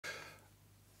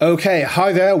Okay,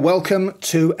 hi there. Welcome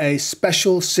to a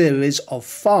special series of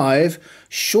 5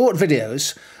 short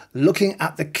videos looking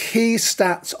at the key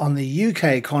stats on the UK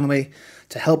economy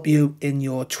to help you in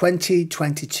your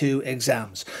 2022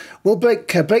 exams. We'll break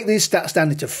these stats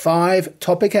down into 5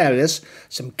 topic areas,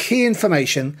 some key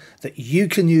information that you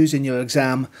can use in your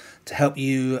exam to help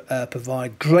you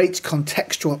provide great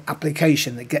contextual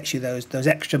application that gets you those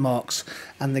extra marks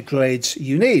and the grades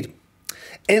you need.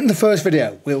 In the first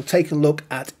video, we'll take a look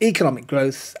at economic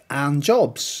growth and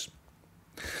jobs.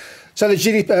 So the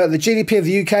GDP of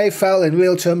the UK fell in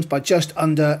real terms by just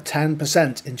under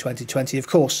 10% in 2020. Of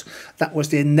course, that was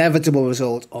the inevitable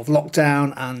result of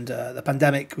lockdown and the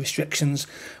pandemic restrictions,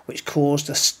 which caused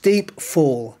a steep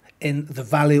fall in the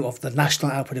value of the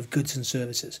national output of goods and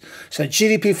services. So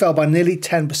GDP fell by nearly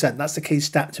 10%. That's the key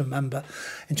stat to remember.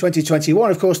 In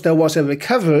 2021, of course, there was a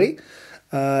recovery,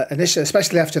 initially,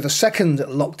 especially after the second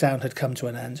lockdown had come to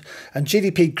an end, and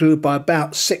GDP grew by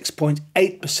about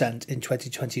 6.8% in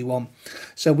 2021.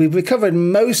 So we've recovered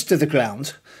most of the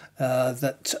ground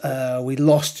that we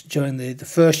lost during the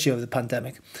first year of the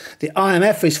pandemic. The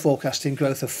IMF is forecasting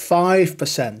growth of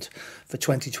 5% for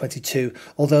 2022,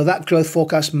 although that growth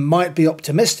forecast might be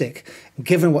optimistic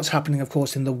given what's happening, of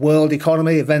course, in the world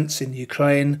economy, events in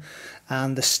Ukraine,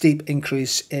 and the steep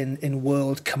increase in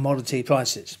world commodity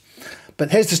prices. But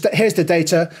here's the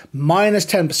data: minus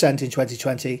 10% in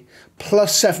 2020,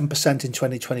 plus 7% in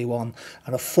 2021,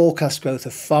 and a forecast growth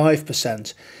of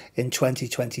 5% in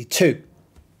 2022.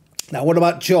 Now, what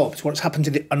about jobs? What's happened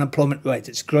to the unemployment rate?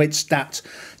 It's a great stat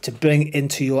to bring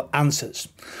into your answers.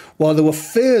 Well, there were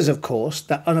fears, of course,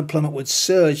 that unemployment would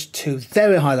surge to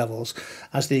very high levels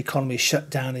as the economy shut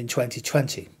down in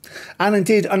 2020. And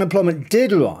indeed, unemployment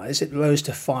did rise. It rose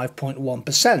to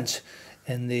 5.1%.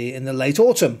 In the late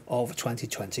autumn of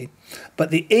 2020,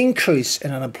 but the increase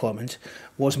in unemployment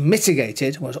was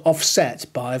mitigated, was offset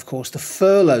by, of course, the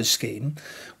furlough scheme,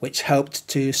 which helped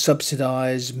to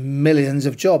subsidise millions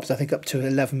of jobs. I think up to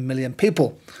 11 million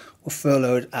people were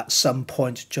furloughed at some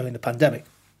point during the pandemic.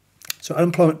 So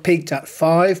unemployment peaked at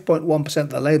 5.1% of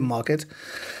the labour market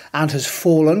and has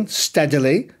fallen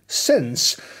steadily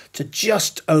since to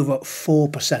just over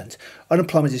 4%.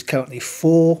 Unemployment is currently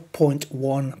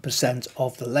 4.1%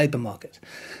 of the labour market.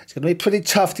 It's going to be pretty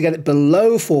tough to get it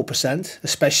below 4%,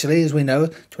 especially as we know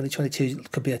 2022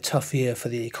 could be a tough year for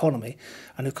the economy.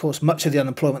 And of course, much of the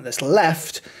unemployment that's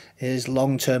left is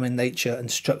long-term in nature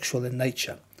and structural in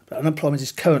nature. But unemployment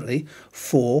is currently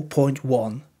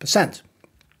 4.1%.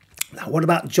 Now, what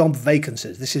about job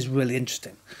vacancies? This is really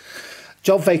interesting.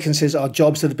 Job vacancies are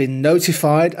jobs that have been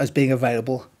notified as being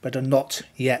available but are not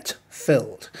yet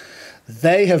filled.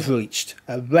 They have reached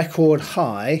a record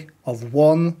high of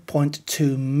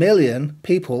 1.2 million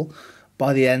people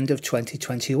by the end of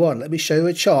 2021. Let me show you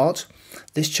a chart.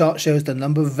 This chart shows the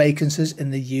number of vacancies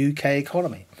in the UK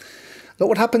economy. Look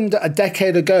what happened a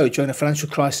decade ago during the financial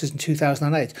crisis in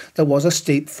 2008. There was a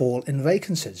steep fall in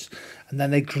vacancies, and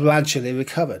then they gradually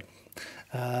recovered.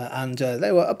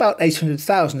 They were about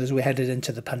 800,000 as we headed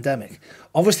into the pandemic.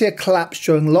 Obviously a collapse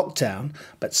during lockdown,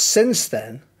 but since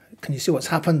then, can you see what's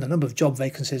happened? The number of job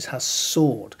vacancies has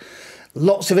soared.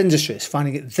 Lots of industries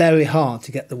finding it very hard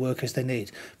to get the workers they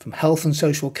need, from health and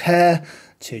social care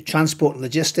to transport and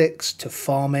logistics to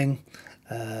farming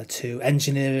to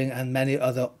engineering and many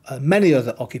other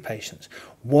occupations.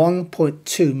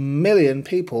 1.2 million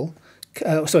people,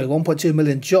 1.2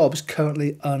 million jobs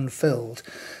currently unfilled.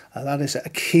 That is a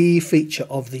key feature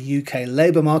of the UK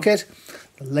labour market.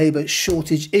 The labour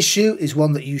shortage issue is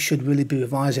one that you should really be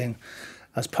revising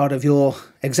as part of your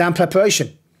exam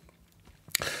preparation.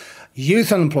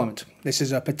 Youth unemployment. This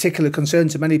is a particular concern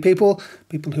to many people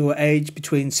who are aged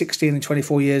between 16 and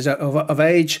 24 years of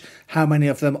age. How many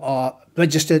of them are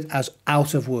registered as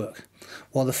out of work?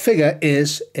 Well, the figure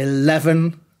is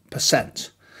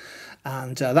 11%.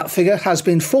 And that figure has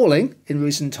been falling in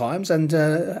recent times. And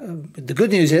the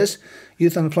good news is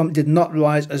youth unemployment did not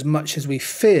rise as much as we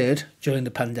feared during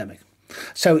the pandemic.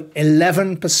 So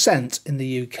 11% in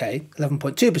the UK,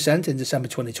 11.2% in December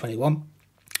 2021.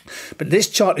 But this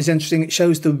chart is interesting. It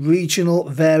shows the regional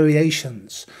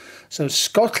variations. So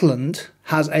Scotland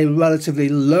has a relatively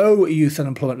low youth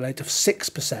unemployment rate of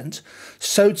 6%.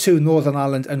 So too Northern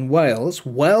Ireland and Wales,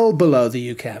 well below the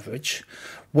UK average.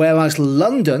 Whereas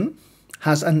London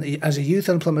has a youth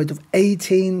unemployment rate of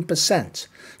 18%,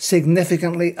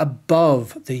 significantly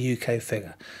above the UK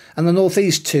figure. And the North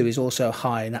East too is also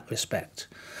high in that respect.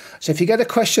 So if you get a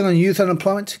question on youth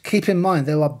unemployment, keep in mind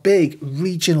there are big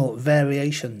regional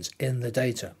variations in the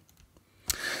data.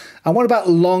 And what about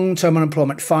long-term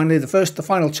unemployment? Finally, the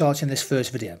final chart in this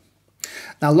first video.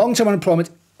 Now, long-term unemployment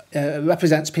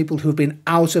represents people who have been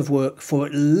out of work for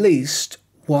at least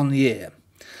 1 year.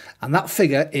 And that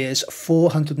figure is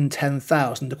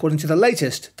 410,000, according to the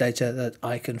latest data that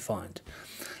I can find.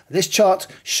 This chart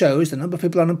shows the number of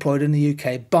people unemployed in the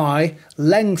UK by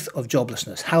length of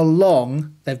joblessness, how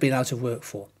long they've been out of work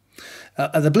for.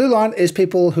 The blue line is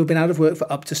people who've been out of work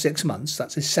for up to 6 months.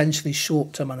 That's essentially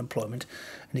short-term unemployment.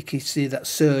 And you can see that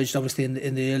surged, obviously,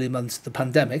 in the early months of the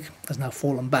pandemic, has now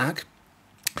fallen back.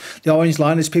 The orange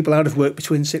line is people out of work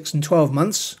between 6 and 12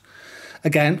 months.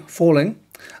 Again, falling.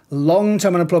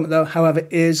 Long-term unemployment, though, however,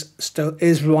 is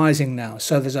rising now.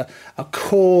 So there's a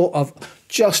core of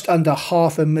just under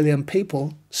 500,000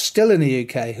 people still in the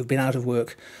UK who've been out of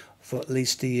work for at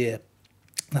least a year.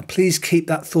 Now, please keep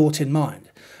that thought in mind.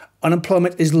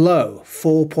 Unemployment is low,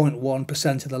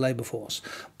 4.1% of the labour force,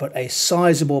 but a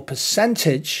sizable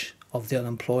percentage of the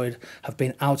unemployed have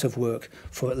been out of work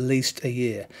for at least a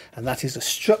year. And that is a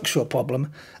structural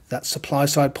problem that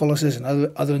supply-side policies and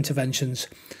other interventions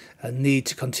need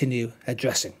to continue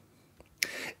addressing.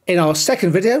 In our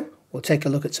second video, we'll take a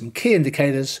look at some key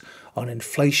indicators on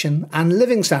inflation and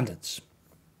living standards.